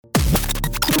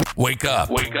Wake up.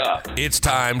 Wake up. It's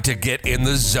time to get in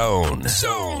the zone.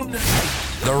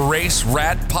 The Race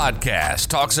Rat Podcast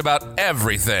talks about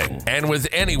everything and with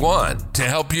anyone to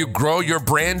help you grow your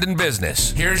brand and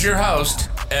business. Here's your host,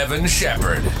 Evan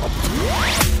Shepard.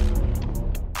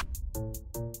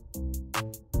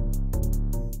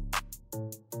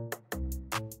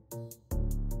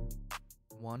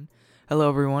 Hello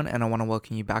everyone, and I want to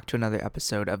welcome you back to another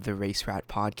episode of the Race Rat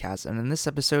Podcast. And in this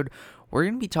episode, we're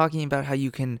going to be talking about how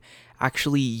you can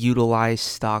actually utilize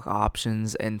stock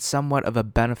options in somewhat of a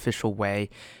beneficial way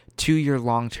to your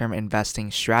long-term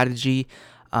investing strategy.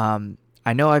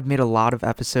 I know I've made a lot of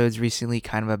episodes recently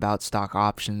kind of about stock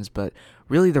options, but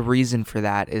really the reason for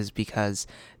that is because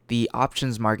the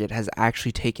options market has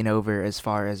actually taken over as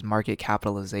far as market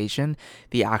capitalization,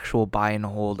 the actual buy and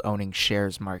hold owning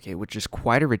shares market, which is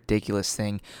quite a ridiculous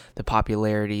thing, the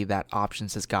popularity that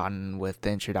options has gotten with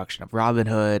the introduction of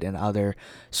Robinhood and other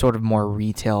sort of more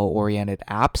retail-oriented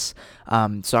apps.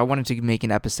 So I wanted to make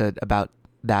an episode about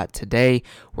that today,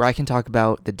 where I can talk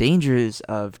about the dangers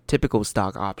of typical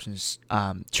stock options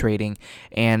trading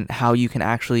and how you can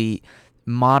actually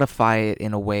modify it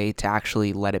in a way to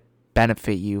actually let it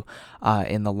benefit you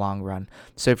in the long run.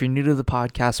 So if you're new to the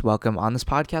podcast, welcome. On this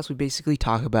podcast, we basically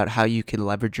talk about how you can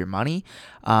leverage your money,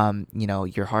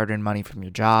 your hard-earned money from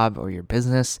your job or your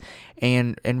business,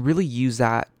 and really use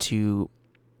that to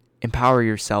empower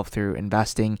yourself through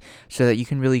investing so that you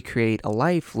can really create a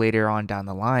life later on down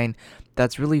the line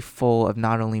that's really full of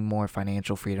not only more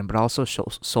financial freedom, but also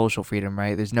social freedom,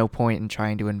 right? There's no point in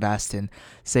trying to invest and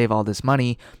save all this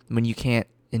money when you can't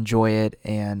enjoy it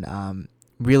and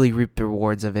really reap the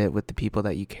rewards of it with the people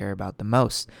that you care about the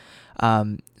most.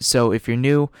 So if you're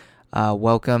new,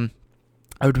 welcome.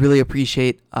 I would really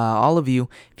appreciate all of you,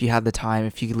 if you have the time,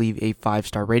 if you could leave a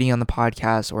 5-star rating on the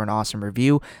podcast or an awesome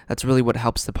review. That's really what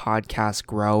helps the podcast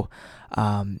grow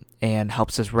and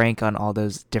helps us rank on all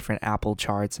those different Apple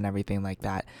charts and everything like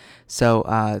that.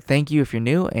 So thank you if you're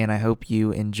new, and I hope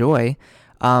you enjoy.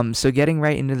 So getting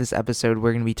right into this episode,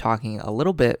 we're going to be talking a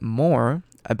little bit more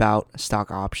about stock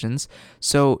options.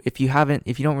 So if you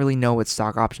don't really know what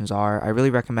stock options are, I really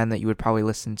recommend that you would probably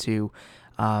listen to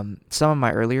some of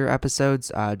my earlier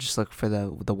episodes. Just look for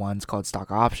the ones called stock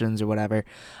options or whatever.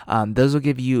 Those will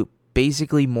give you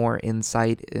basically more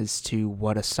insight as to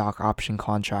what a stock option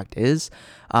contract is.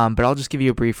 But I'll just give you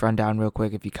a brief rundown real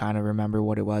quick if you kind of remember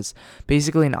what it was.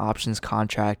 Basically, an options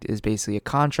contract is basically a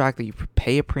contract that you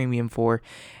pay a premium for,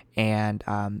 and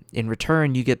in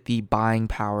return, you get the buying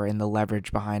power and the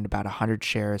leverage behind about 100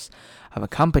 shares of a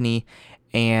company,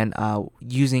 and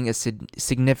using a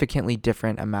significantly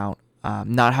different amount,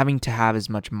 not having to have as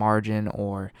much margin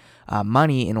or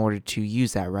money in order to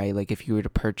use that, right? Like if you were to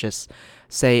purchase,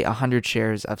 say, 100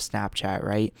 shares of Snapchat,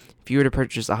 right? If you were to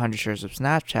purchase 100 shares of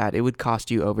Snapchat, it would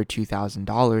cost you over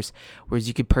 $2,000, whereas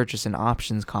you could purchase an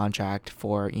options contract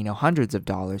for, hundreds of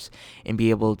dollars and be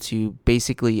able to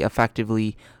basically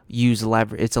effectively use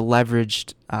leverage. It's a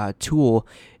leveraged tool.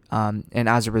 And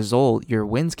as a result, your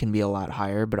wins can be a lot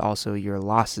higher, but also your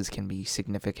losses can be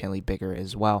significantly bigger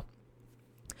as well.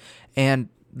 And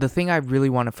the thing I really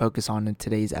want to focus on in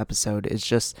today's episode is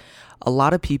just a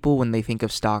lot of people, when they think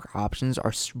of stock options,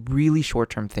 are really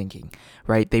short-term thinking,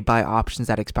 right? They buy options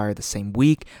that expire the same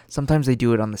week. Sometimes they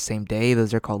do it on the same day.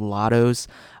 Those are called lottos.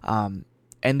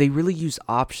 And they really use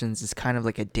options as kind of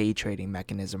like a day trading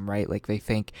mechanism, right? Like they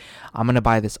think, I'm going to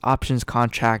buy this options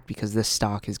contract because this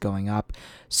stock is going up.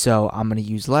 So I'm going to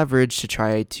use leverage to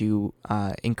try to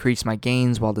increase my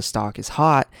gains while the stock is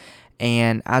hot.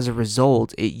 And as a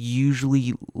result, it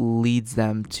usually leads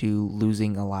them to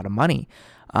losing a lot of money.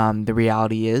 The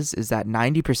reality is that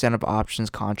 90% of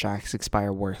options contracts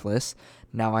expire worthless.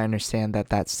 Now, I understand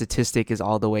that statistic is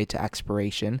all the way to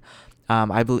expiration.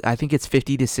 I think it's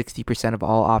 50 to 60% of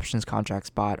all options contracts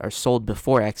bought are sold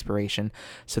before expiration.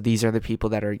 So these are the people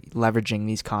that are leveraging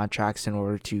these contracts in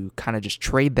order to kind of just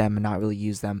trade them and not really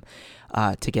use them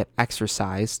to get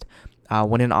exercised.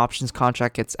 When an options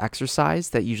contract gets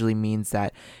exercised, that usually means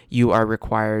that you are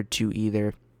required to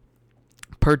either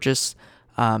purchase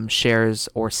shares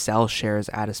or sell shares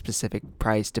at a specific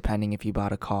price, depending if you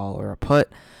bought a call or a put.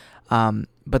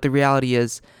 But the reality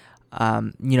is,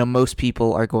 most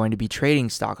people are going to be trading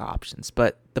stock options.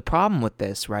 But the problem with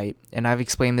this, right, and I've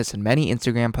explained this in many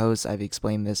Instagram posts, I've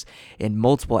explained this in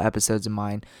multiple episodes of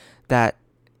mine, that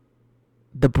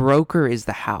the broker is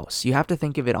the house. You have to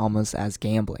think of it almost as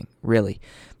gambling, really.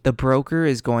 The broker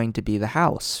is going to be the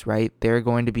house, right? They're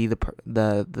going to be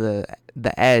the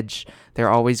edge. They're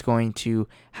always going to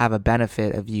have a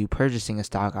benefit of you purchasing a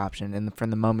stock option. And from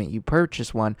the moment you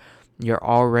purchase one, you're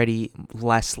already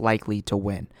less likely to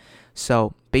win.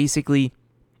 So basically,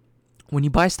 when you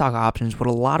buy stock options, what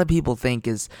a lot of people think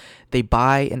is they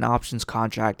buy an options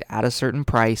contract at a certain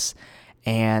price,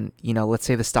 and let's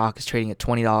say the stock is trading at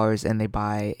 $20 and they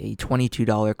buy a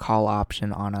 $22 call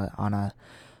option on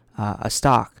a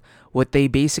stock. What they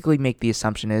basically make the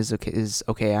assumption is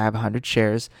okay, I have 100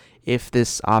 shares. If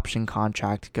this option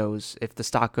contract if the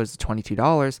stock goes to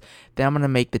 $22, then I'm going to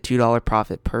make the $2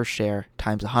 profit per share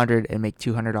times 100 and make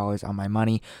 $200 on my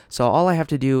money. So all I have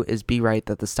to do is be right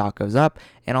that the stock goes up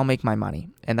and I'll make my money.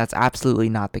 And that's absolutely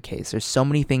not the case. There's so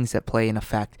many things that play an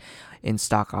effect in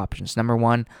stock options. Number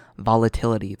one,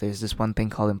 volatility. There's this one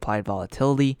thing called implied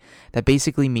volatility that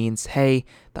basically means, hey,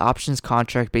 the options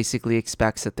contract basically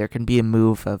expects that there can be a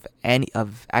move of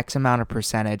X amount of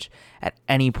percentage at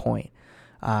any point.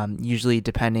 Usually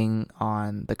depending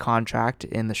on the contract.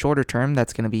 In the shorter term,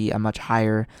 that's going to be a much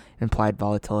higher implied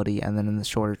volatility, and then in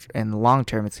the long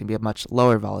term, it's going to be a much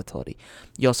lower volatility.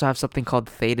 You also have something called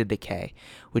theta decay,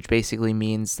 which basically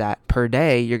means that per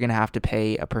day you're going to have to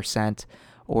pay a percent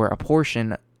or a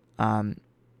portion.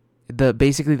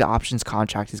 The options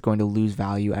contract is going to lose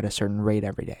value at a certain rate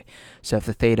every day. So if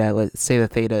let's say the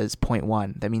theta is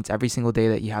 0.1, that means every single day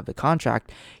that you have the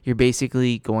contract, you're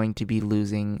basically going to be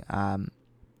losing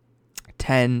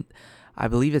 10, I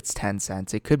believe it's 10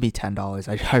 cents. It could be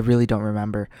 $10. I really don't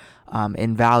remember,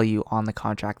 in value on the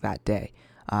contract that day.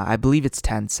 I believe it's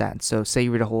 10 cents. So say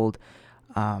you were to hold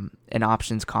an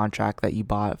options contract that you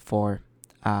bought for,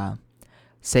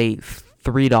 say,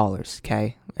 $3,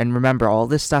 okay? And remember, all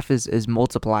this stuff is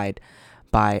multiplied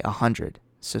by 100.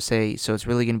 So it's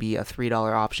really going to be a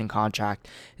 $3 option contract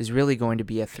is really going to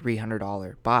be a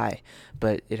 $300 buy,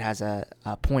 but it has a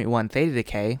 0.1 theta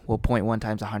decay. Well, 0.1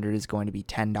 times 100 is going to be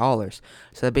 $10.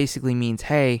 So that basically means,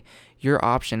 hey, your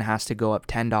option has to go up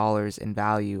 $10 in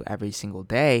value every single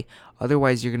day.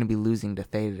 Otherwise, you're going to be losing to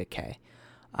theta decay.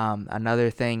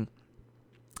 Another thing,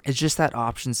 it's just that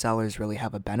option sellers really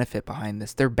have a benefit behind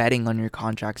this. They're betting on your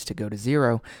contracts to go to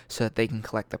zero so that they can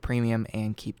collect the premium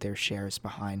and keep their shares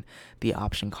behind the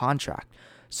option contract.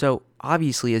 So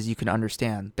obviously, as you can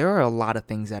understand, there are a lot of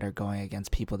things that are going against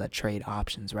people that trade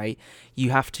options, right? You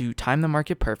have to time the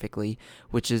market perfectly,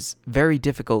 which is very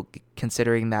difficult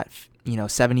considering that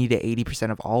 70 to 80%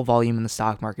 of all volume in the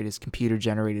stock market is computer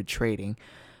generated trading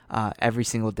every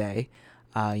single day.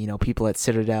 People at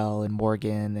Citadel and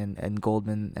Morgan and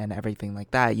Goldman and everything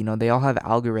like that, they all have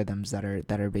algorithms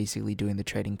that are basically doing the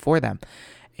trading for them.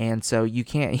 And so you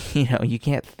can't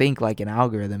think like an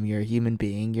algorithm. You're a human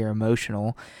being, you're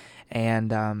emotional,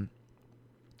 and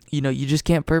you just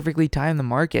can't perfectly time the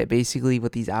market. Basically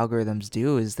what these algorithms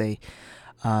do is they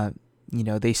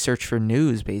search for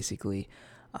news basically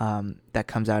that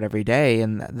comes out every day,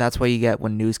 and that's why you get,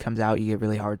 when news comes out, you get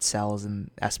really hard sells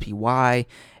in SPY.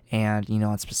 And,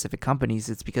 on specific companies,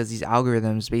 it's because these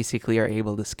algorithms basically are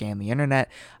able to scan the internet,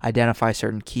 identify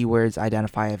certain keywords,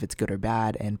 identify if it's good or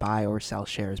bad, and buy or sell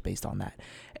shares based on that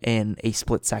in a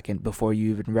split second before you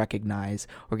even recognize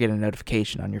or get a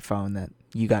notification on your phone that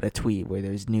you got a tweet where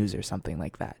there's news or something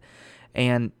like that.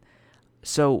 And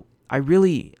so I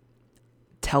really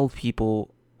tell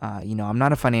people, I'm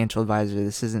not a financial advisor.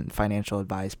 This isn't financial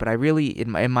advice, but I really,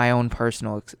 in my own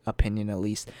personal opinion at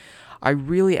least, I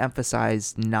really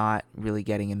emphasize not really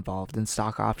getting involved in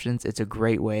stock options. It's a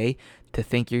great way to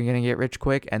think you're going to get rich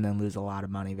quick and then lose a lot of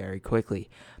money very quickly,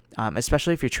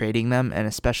 especially if you're trading them, and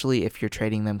especially if you're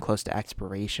trading them close to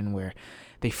expiration where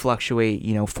they fluctuate,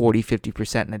 40,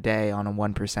 50% in a day on a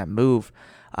 1% move.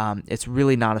 It's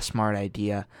really not a smart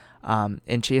idea.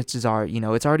 And chances are,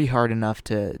 it's already hard enough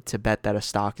to bet that a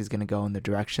stock is going to go in the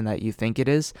direction that you think it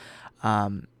is.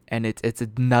 And it's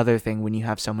another thing when you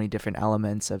have so many different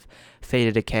elements of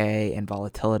theta decay and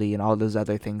volatility and all those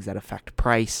other things that affect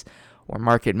price or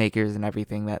market makers and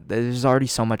everything, that there's already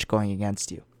so much going against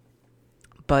you.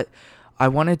 But I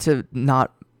wanted to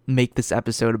not make this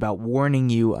episode about warning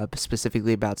you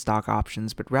specifically about stock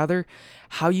options, but rather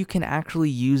how you can actually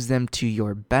use them to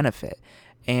your benefit.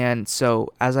 And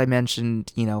so, as I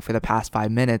mentioned, for the past 5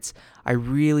 minutes, I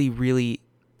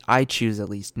choose at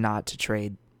least not to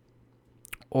trade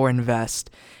or invest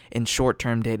in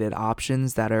short-term dated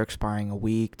options that are expiring a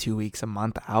week, 2 weeks, a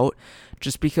month out,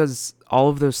 just because all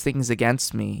of those things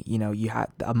against me,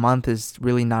 a month is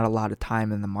really not a lot of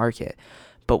time in the market.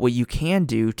 But what you can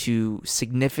do to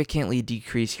significantly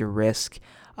decrease your risk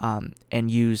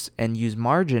and use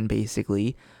margin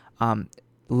basically,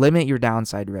 limit your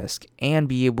downside risk and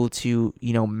be able to,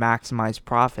 maximize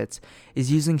profits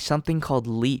is using something called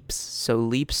leaps. So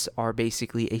leaps are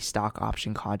basically a stock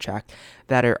option contract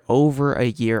that are over a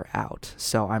year out.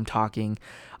 So I'm talking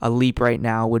a leap right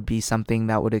now would be something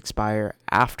that would expire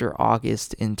after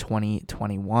August in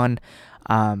 2021.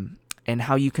 And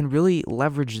how you can really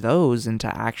leverage those into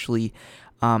actually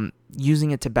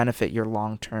using it to benefit your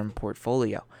long-term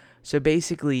portfolio. So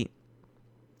basically,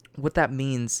 what that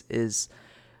means is,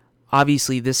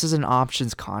 obviously, this is an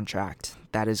options contract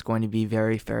that is going to be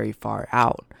very, very far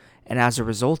out. And as a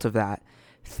result of that,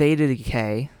 theta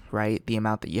decay, right, the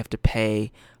amount that you have to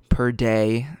pay per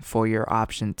day for your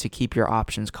option to keep your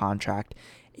options contract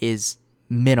is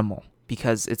minimal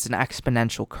because it's an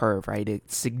exponential curve, right? It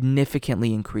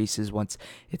significantly increases once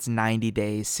it's 90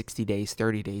 days, 60 days,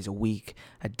 30 days, a week,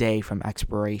 a day from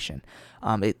expiration.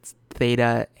 It's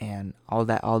theta and all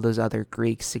those other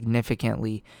Greeks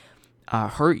significantly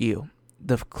hurt you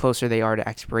the closer they are to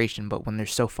expiration, but when they're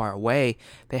so far away,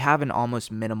 they have an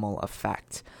almost minimal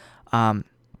effect. And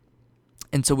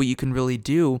so what you can really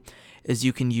do is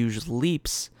you can use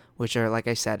leaps, which are, like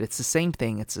I said, it's the same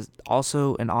thing. It's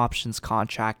also an options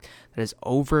contract that is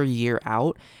over a year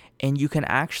out, and you can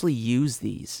actually use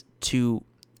these to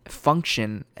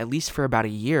function, at least for about a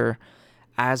year,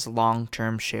 as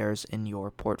long-term shares in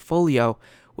your portfolio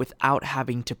without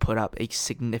having to put up a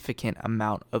significant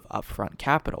amount of upfront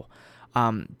capital.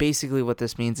 Basically what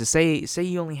this means is say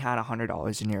you only had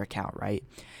 $100 in your account, right?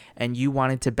 And you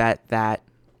wanted to bet that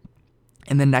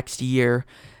in the next year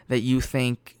that you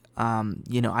think,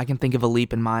 I can think of a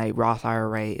leap in my Roth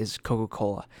IRA is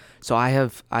Coca-Cola. So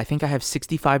I think I have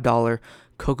 $65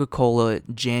 Coca-Cola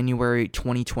January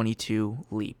 2022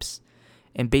 leaps.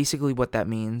 And basically what that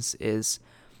means is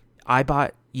I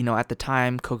bought, at the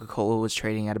time Coca-Cola was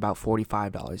trading at about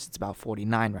 $45. It's about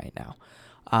 $49 right now.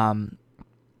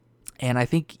 And I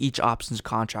think each options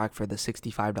contract for the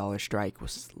 $65 strike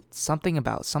was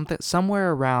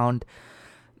somewhere around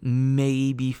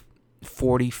maybe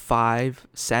 45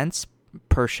 cents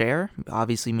per share,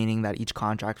 obviously meaning that each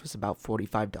contract was about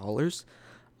 $45.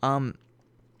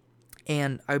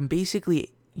 And I'm basically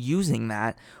using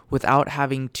that without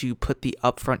having to put the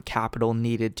upfront capital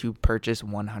needed to purchase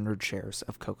 100 shares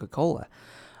of Coca-Cola.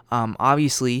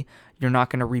 Obviously, you're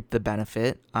not going to reap the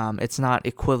benefit. It's not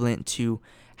equivalent to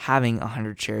having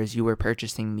 100 shares. You were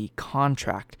purchasing the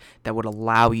contract that would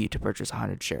allow you to purchase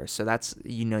 100 shares. So that's,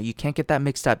 you can't get that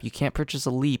mixed up. You can't purchase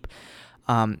a leap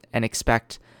and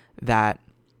expect that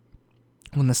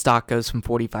when the stock goes from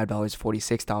 $45 to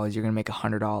 $46, you're going to make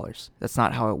 $100. That's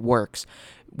not how it works.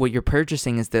 What you're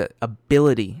purchasing is the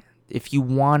ability, if you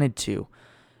wanted to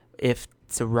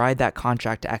ride that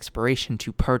contract to expiration,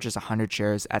 to purchase 100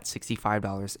 shares at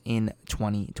 $65 in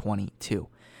 2022,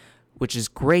 which is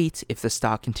great if the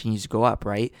stock continues to go up,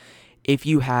 right? If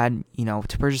you had,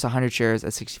 to purchase 100 shares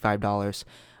at $65,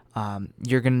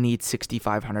 you're going to need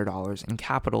 $6,500 in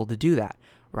capital to do that,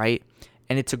 right?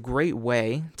 And it's a great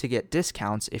way to get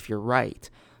discounts if you're right.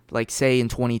 Like, say in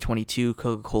 2022,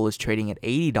 Coca-Cola is trading at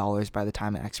 $80 by the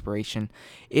time of expiration.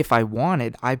 If I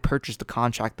wanted, I'd purchase the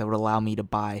contract that would allow me to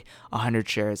buy 100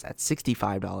 shares at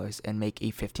 $65 and make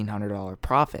a $1,500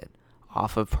 profit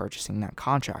off of purchasing that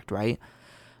contract, right?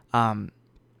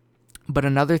 But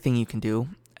another thing you can do,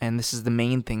 and this is the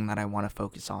main thing that I want to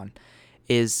focus on,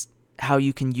 is how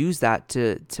you can use that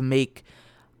to make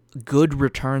good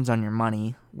returns on your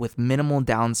money with minimal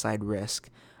downside risk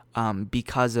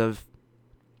because of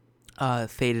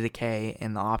theta decay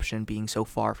and the option being so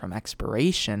far from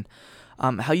expiration,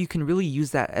 how you can really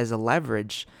use that as a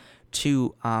leverage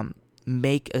to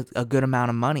make a good amount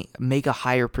of money, make a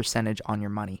higher percentage on your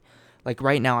money. Like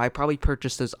right now, I probably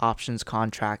purchased those options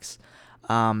contracts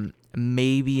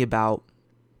maybe about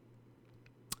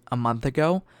a month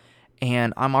ago,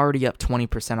 and I'm already up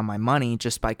 20% of my money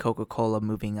just by Coca-Cola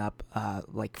moving up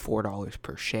like $4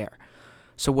 per share.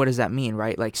 So what does that mean,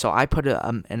 right? Like, so I put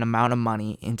an amount of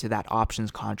money into that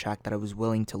options contract that I was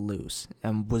willing to lose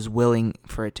and was willing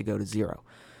for it to go to zero.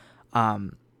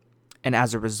 And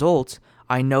as a result,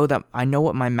 I know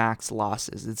what my max loss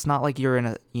is. It's not like you're in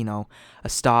a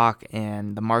stock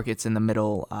and the market's in the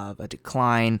middle of a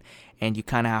decline and you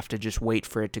kind of have to just wait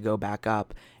for it to go back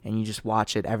up and you just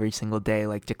watch it every single day,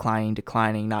 like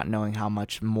declining, not knowing how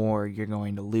much more you're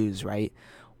going to lose, right?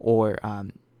 Or,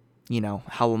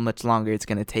 how much longer it's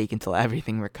going to take until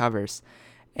everything recovers.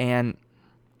 And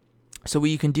so what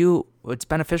you can do, what's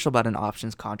beneficial about an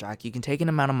options contract, you can take an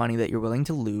amount of money that you're willing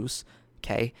to lose,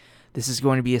 okay? This is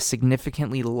going to be a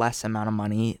significantly less amount of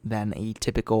money than a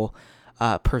typical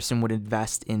person would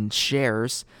invest in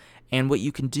shares. And what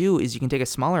you can do is you can take a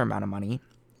smaller amount of money,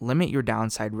 limit your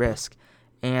downside risk,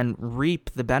 and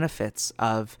reap the benefits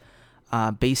of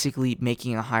basically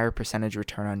making a higher percentage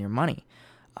return on your money.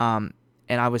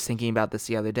 And I was thinking about this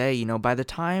the other day, by the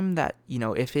time that,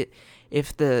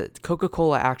 if the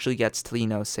Coca-Cola actually gets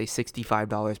to, say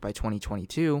 $65 by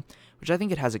 2022, which I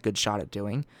think it has a good shot at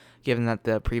doing, given that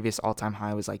the previous all-time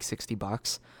high was like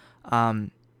 $60.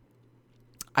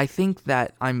 I think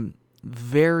that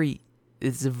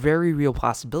it's a very real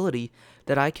possibility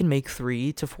that I can make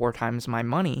 3 to 4 times my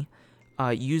money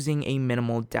using a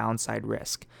minimal downside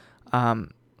risk.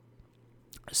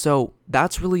 So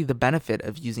that's really the benefit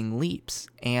of using Leaps.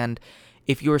 And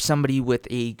if you're somebody with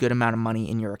a good amount of money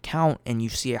in your account and you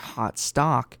see a hot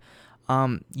stock,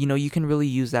 you can really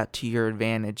use that to your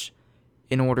advantage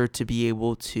in order to be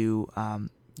able to,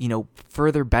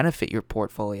 further benefit your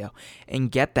portfolio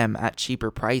and get them at cheaper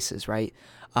prices, right?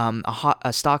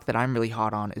 A stock that I'm really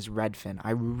hot on is Redfin.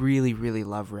 I really, really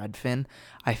love Redfin.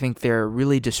 I think they're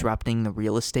really disrupting the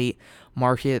real estate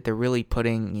market. They're really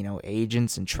putting,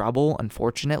 agents in trouble,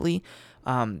 unfortunately,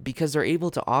 because they're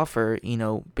able to offer,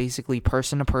 basically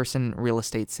person-to-person real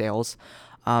estate sales,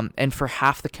 and for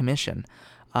half the commission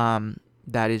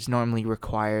that is normally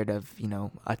required of,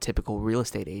 a typical real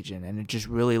estate agent. And it just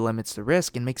really limits the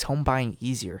risk and makes home buying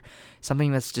easier.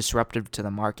 Something that's disruptive to the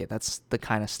market. That's the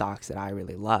kind of stocks that I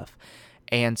really love.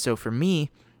 And so for me,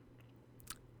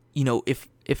 if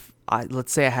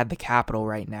let's say I had the capital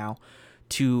right now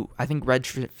I think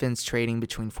Redfin's trading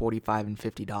between $45 and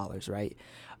 $50, right?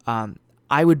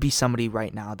 I would be somebody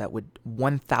right now that would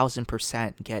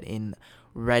 1,000% get in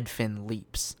Redfin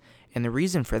Leaps. And the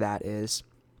reason for that is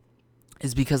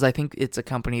because I think it's a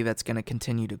company that's going to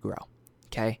continue to grow,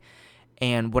 okay?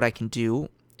 And what I can do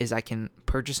is I can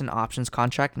purchase an options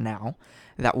contract now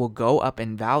that will go up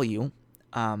in value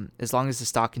as long as the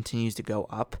stock continues to go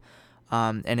up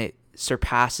and it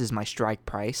surpasses my strike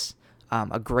price.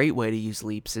 A great way to use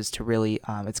Leaps is to really,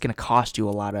 it's going to cost you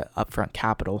a lot of upfront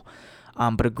capital,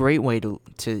 but a great way to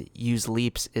use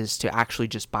Leaps is to actually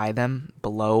just buy them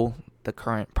below the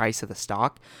current price of the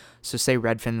stock. So say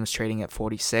Redfin was trading at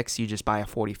 46, you just buy a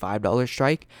 $45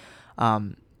 strike.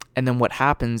 And then what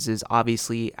happens is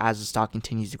obviously as the stock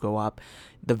continues to go up,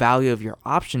 the value of your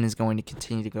option is going to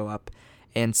continue to go up.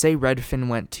 And say Redfin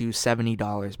went to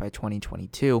 $70 by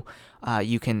 2022,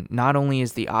 you can, not only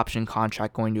is the option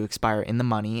contract going to expire in the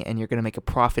money and you're going to make a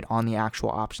profit on the actual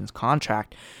options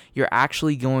contract, you're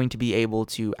actually going to be able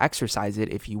to exercise it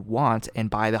if you want and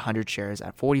buy the 100 shares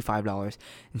at $45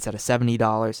 instead of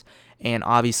 $70. And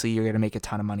obviously you're going to make a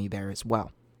ton of money there as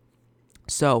well.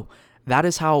 So that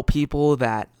is how people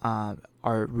that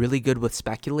are really good with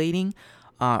speculating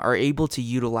are able to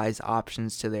utilize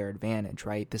options to their advantage,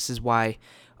 right? This is why,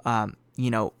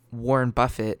 Warren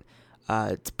Buffett,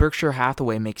 Berkshire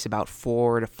Hathaway makes about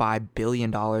 $4 to $5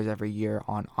 billion every year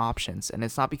on options. And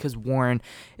it's not because Warren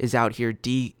is out here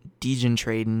degen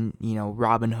trading,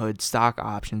 Robinhood stock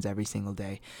options every single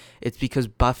day. It's because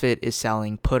Buffett is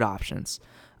selling put options.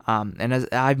 And as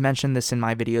I've mentioned this in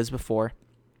my videos before,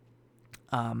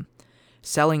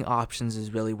 selling options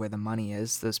is really where the money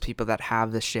is. Those people that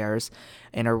have the shares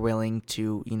and are willing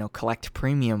to, collect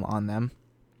premium on them.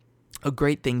 A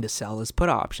great thing to sell is put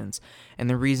options. And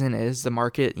the reason is the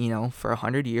market, for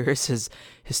 100 years has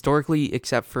historically,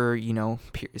 except for,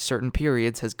 certain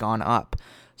periods, has gone up.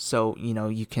 So,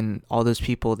 you can, all those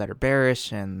people that are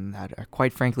bearish and that are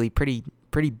quite frankly pretty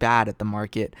bad at the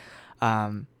market,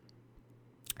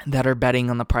 that are betting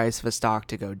on the price of a stock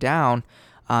to go down,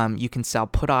 you can sell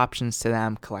put options to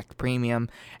them, collect premium,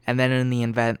 and then in the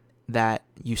event that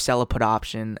you sell a put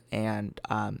option and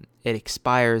it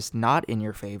expires not in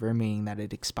your favor, meaning that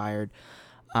it expired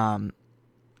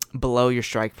below your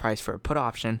strike price for a put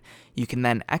option, you can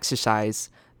then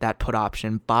exercise that put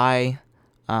option, buy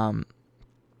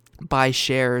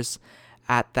shares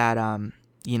at that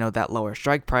that lower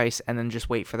strike price, and then just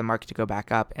wait for the market to go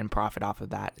back up and profit off of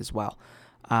that as well.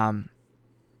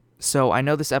 So I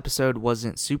know this episode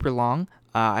wasn't super long.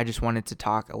 I just wanted to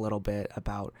talk a little bit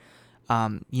about,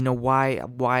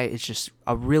 why it's just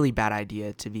a really bad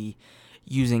idea to be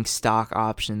using stock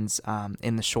options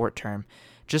in the short term,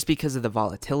 just because of the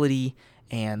volatility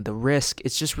and the risk.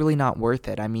 It's just really not worth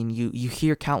it. I mean, you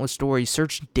hear countless stories.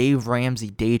 Search Dave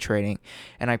Ramsey day trading,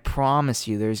 and I promise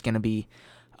you there's going to be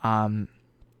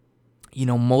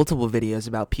multiple videos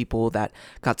about people that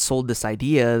got sold this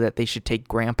idea that they should take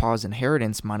grandpa's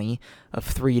inheritance money of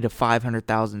 $300,000 to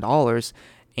 $500,000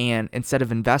 And instead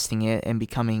of investing it and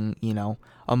becoming,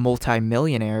 a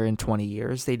multi-millionaire in 20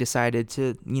 years, they decided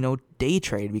to, day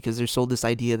trade, because they're sold this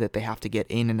idea that they have to get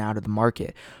in and out of the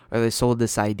market, or they're sold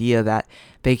this idea that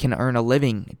they can earn a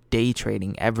living day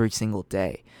trading every single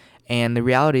day. And the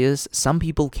reality is some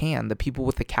people can. The people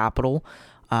with the capital,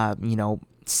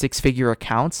 six-figure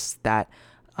accounts that,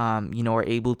 are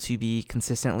able to be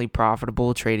consistently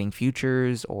profitable trading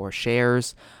futures or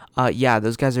shares.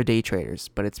 Those guys are day traders,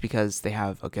 but it's because they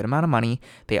have a good amount of money,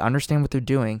 they understand what they're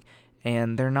doing,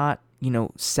 and they're not,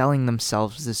 selling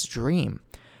themselves this dream.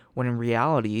 When in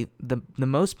reality, the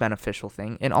most beneficial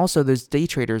thing, and also those day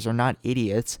traders are not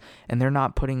idiots, and they're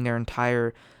not putting their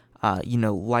entire,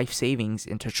 life savings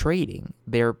into trading.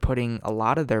 They're putting a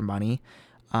lot of their money,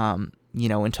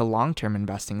 into long-term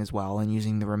investing as well, and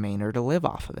using the remainder to live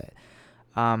off of it.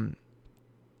 And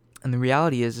the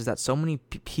reality is that so many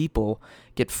people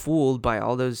get fooled by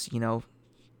all those,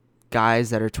 guys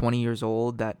that are 20 years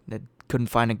old that couldn't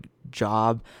find a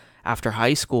job after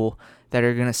high school, that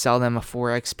are going to sell them a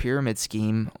Forex pyramid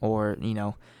scheme, or,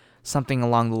 something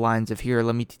along the lines of, here,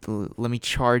 let me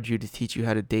charge you to teach you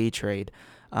how to day trade.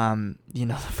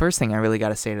 The first thing I really got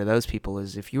to say to those people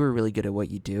is, if you were really good at what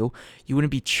you do, you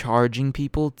wouldn't be charging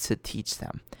people to teach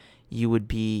them. You would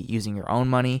be using your own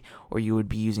money, or you would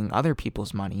be using other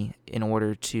people's money in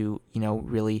order to,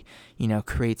 really,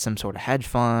 create some sort of hedge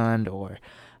fund, or,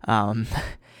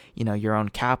 your own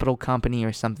capital company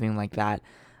or something like that.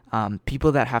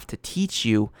 People that have to teach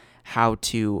you how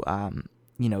to,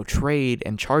 trade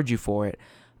and charge you for it.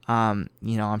 I'm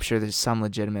sure there's some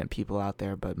legitimate people out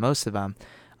there, but most of them,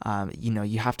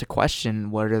 you have to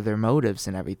question what are their motives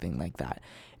and everything like that.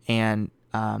 And,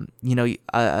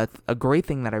 a great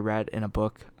thing that I read in a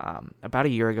book about a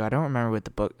year ago, I don't remember what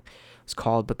the book was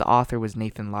called, but the author was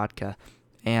Nathan Latka.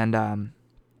 And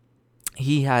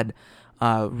he had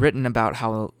written about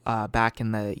how back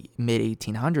in the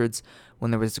mid-1800s, when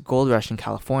there was a gold rush in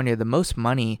California, the most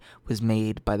money was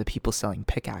made by the people selling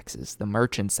pickaxes, the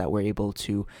merchants that were able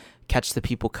to catch the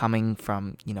people coming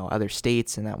from, other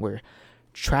states, and that were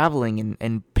traveling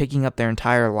and picking up their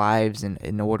entire lives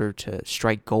in order to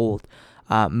strike gold.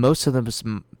 Most of those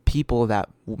people that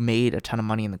made a ton of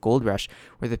money in the gold rush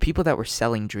were the people that were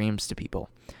selling dreams to people,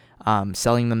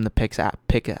 selling them the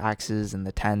pickaxes and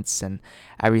the tents and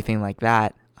everything like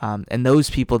that. And those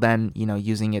people then,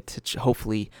 using it to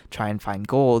hopefully try and find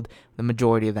gold, the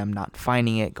majority of them not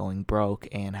finding it, going broke,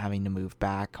 and having to move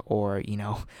back, or,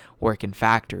 work in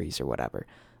factories or whatever.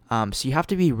 So you have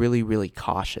to be really, really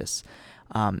cautious.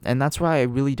 And that's why I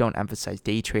really don't emphasize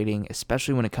day trading,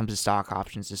 especially when it comes to stock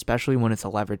options, especially when it's a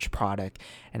leveraged product,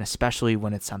 and especially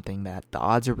when it's something that the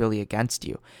odds are really against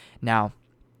you. Now,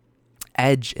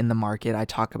 edge in the market, I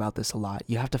talk about this a lot.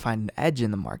 You have to find an edge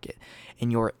in the market,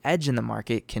 and your edge in the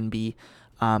market can be,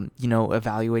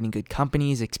 evaluating good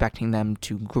companies, expecting them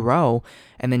to grow,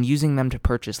 and then using them to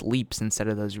purchase leaps instead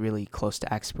of those really close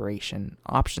to expiration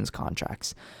options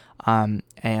contracts.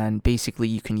 And basically,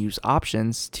 you can use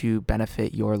options to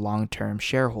benefit your long-term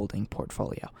shareholding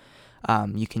portfolio.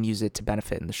 You can use it to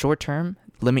benefit in the short term,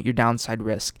 limit your downside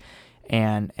risk,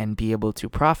 and be able to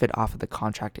profit off of the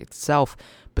contract itself,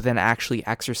 but then actually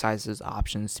exercise those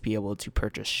options to be able to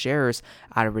purchase shares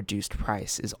at a reduced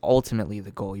price is ultimately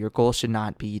the goal. Your goal should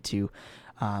not be to,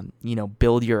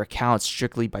 build your account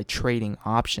strictly by trading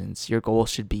options. Your goal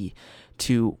should be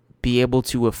to be able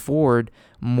to afford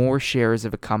more shares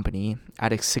of a company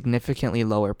at a significantly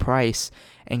lower price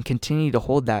and continue to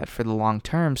hold that for the long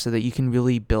term, so that you can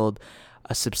really build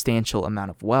a substantial amount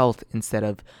of wealth instead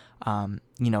of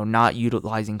not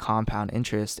utilizing compound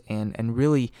interest and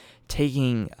really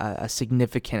taking a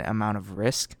significant amount of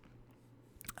risk,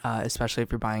 especially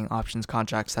if you're buying options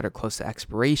contracts that are close to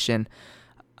expiration,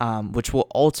 which will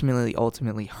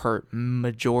ultimately hurt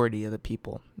majority of the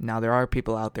people. Now, there are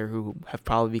people out there who have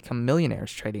probably become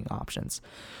millionaires trading options,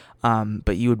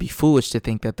 but you would be foolish to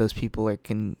think that those people are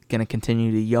going to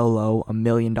continue to YOLO $1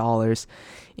 million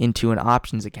into an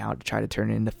options account to try to turn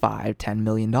it into $5-10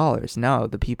 million. No,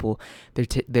 the people,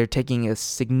 they're taking a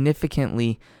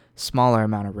significantly smaller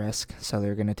amount of risk, so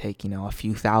they're going to take a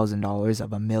few $1,000s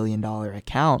of $1 million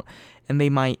account, and they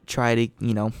might try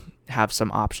to have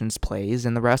some options plays,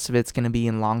 and the rest of it's going to be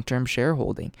in long-term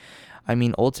shareholding. I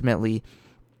mean, ultimately,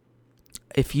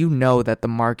 if you know that the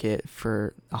market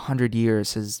for 100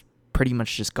 years has pretty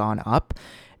much just gone up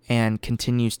and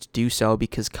continues to do so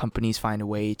because companies find a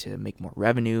way to make more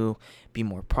revenue, be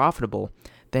more profitable,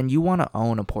 then you want to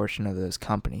own a portion of those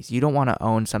companies. You don't want to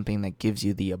own something that gives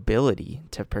you the ability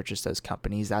to purchase those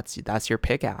companies. That's your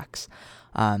pickaxe.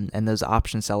 And those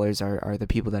option sellers are the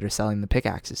people that are selling the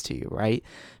pickaxes to you, right?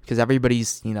 Because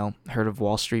everybody's, heard of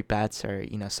Wall Street Bets or,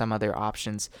 some other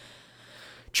options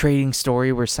trading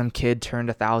story where some kid turned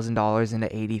 $1,000 into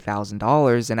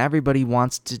 $80,000, and everybody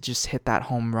wants to just hit that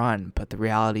home run. But the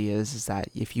reality is that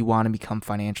if you want to become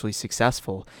financially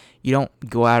successful, you don't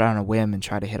go out on a whim and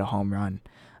try to hit a home run,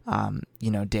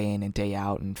 day in and day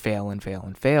out and fail and fail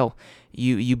and fail.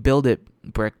 You build it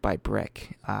brick by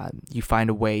brick. You find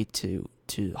a way to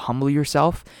humble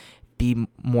yourself, be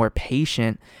more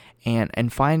patient,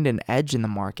 and find an edge in the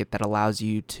market that allows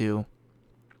you to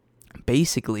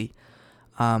basically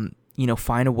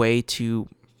find a way to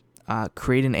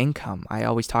create an income. I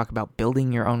always talk about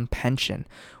building your own pension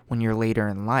when you're later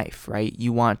in life, right?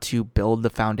 You want to build the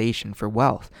foundation for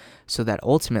wealth so that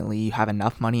ultimately you have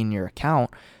enough money in your account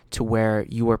to where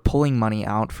you are pulling money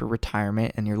out for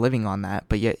retirement and you're living on that,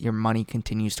 but yet your money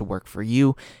continues to work for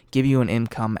you, give you an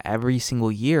income every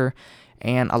single year,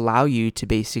 and allow you to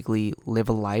basically live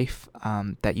a life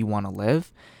that you want to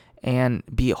live, and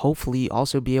hopefully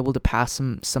also be able to pass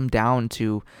some down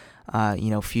to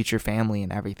future family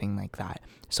and everything like that.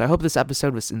 So I hope this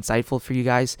episode was insightful for you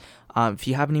guys. If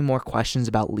you have any more questions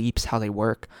about leaps, how they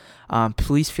work,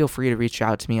 please feel free to reach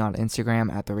out to me on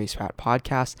Instagram at the Race Rat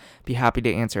Podcast. Be happy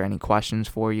to answer any questions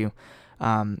for you.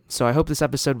 So I hope this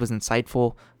episode was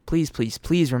insightful. Please, please,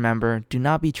 please remember, do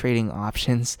not be trading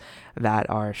options that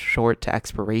are short to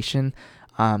expiration.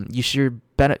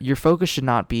 Your focus should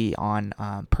not be on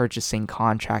purchasing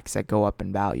contracts that go up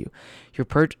in value.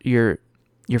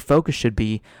 Your focus should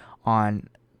be on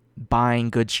buying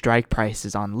good strike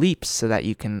prices on leaps so that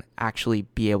you can actually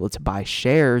be able to buy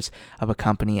shares of a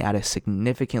company at a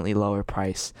significantly lower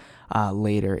price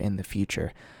later in the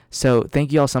future. So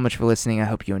thank you all so much for listening. I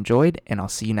hope you enjoyed, and I'll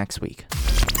see you next week.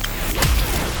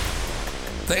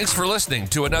 Thanks for listening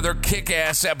to another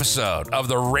kick-ass episode of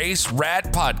the Race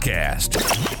Rat Podcast.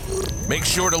 Make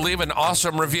sure to leave an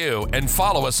awesome review and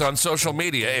follow us on social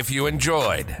media if you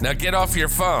enjoyed. Now get off your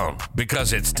phone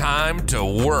because it's time to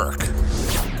work.